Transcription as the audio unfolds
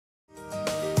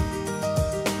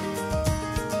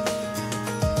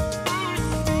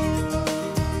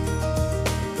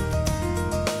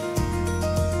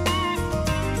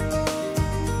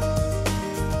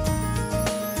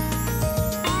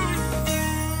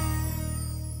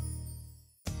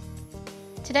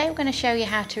Today we're going to show you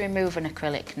how to remove an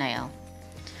acrylic nail.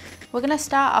 We're going to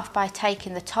start off by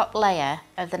taking the top layer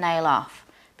of the nail off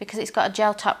because it's got a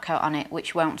gel top coat on it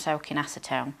which won't soak in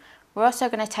acetone. We're also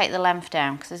going to take the length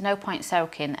down because there's no point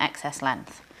soaking excess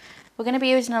length. We're going to be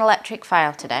using an electric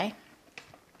file today.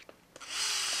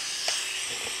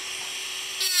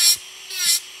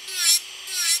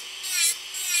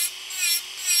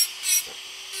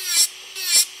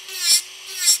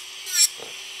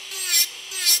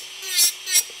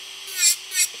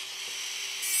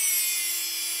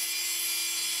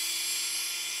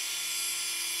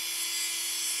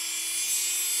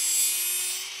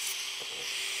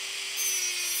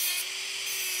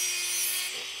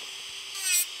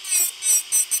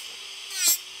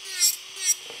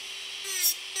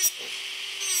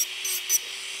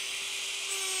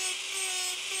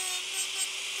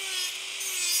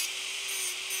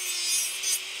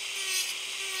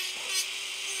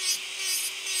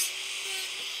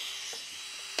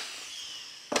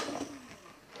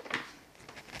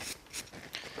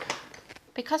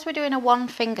 Because we're doing a one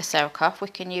finger soak off, we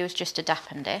can use just a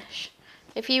dappen dish.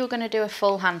 If you were going to do a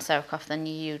full hand soak off, then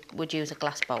you would use a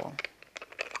glass bowl.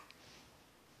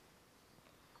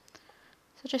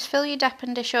 So just fill your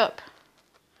dappen dish up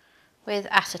with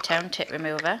acetone tip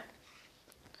remover,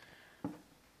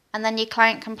 and then your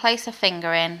client can place a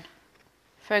finger in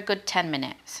for a good 10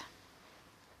 minutes.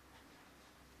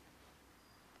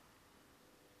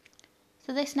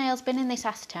 So this nail's been in this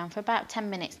acetone for about 10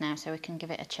 minutes now, so we can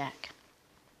give it a check.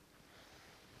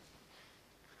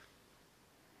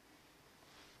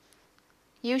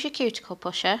 Use your cuticle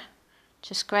pusher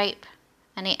to scrape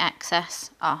any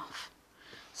excess off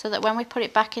so that when we put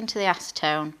it back into the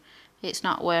acetone, it's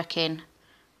not working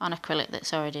on acrylic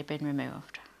that's already been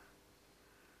removed.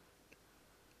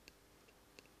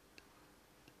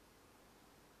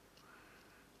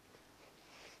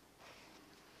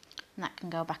 And that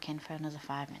can go back in for another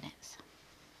 5 minutes.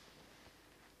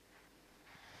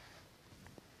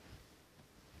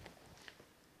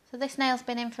 So this nail's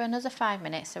been in for another 5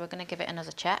 minutes, so we're going to give it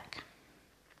another check.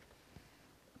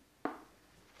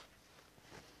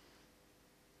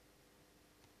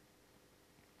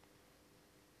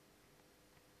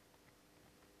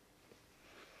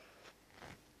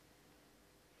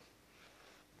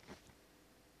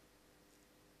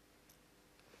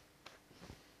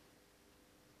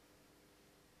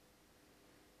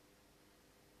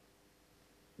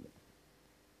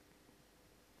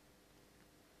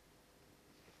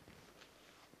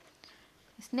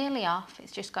 It's nearly off,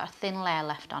 it's just got a thin layer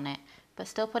left on it, but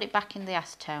still put it back in the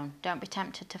acetone. Don't be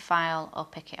tempted to file or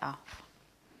pick it off.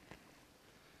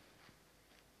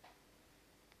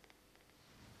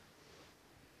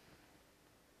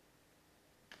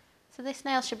 So this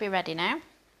nail should be ready now.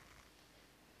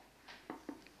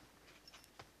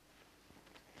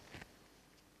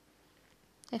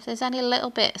 If there's any little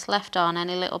bits left on,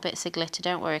 any little bits of glitter,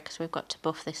 don't worry because we've got to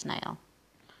buff this nail.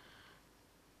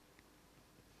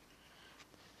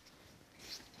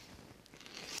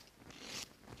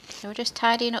 So we're just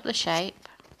tidying up the shape.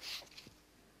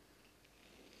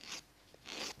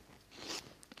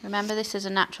 Remember, this is a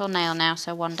natural nail now,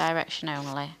 so one direction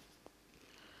only.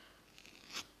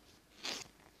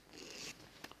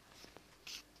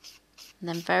 And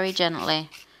then very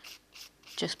gently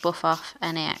just buff off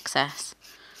any excess.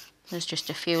 There's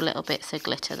just a few little bits of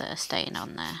glitter that are staying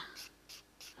on there.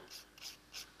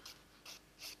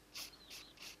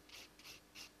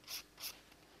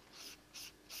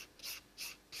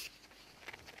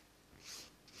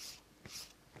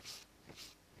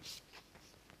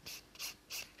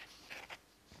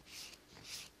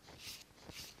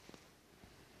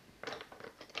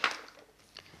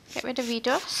 Get rid of your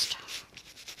dust.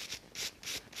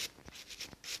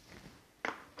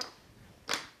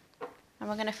 And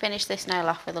we're going to finish this nail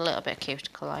off with a little bit of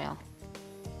cuticle oil.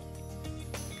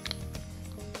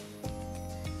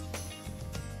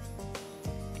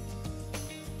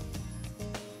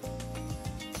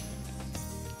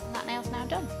 And that nail's now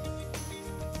done.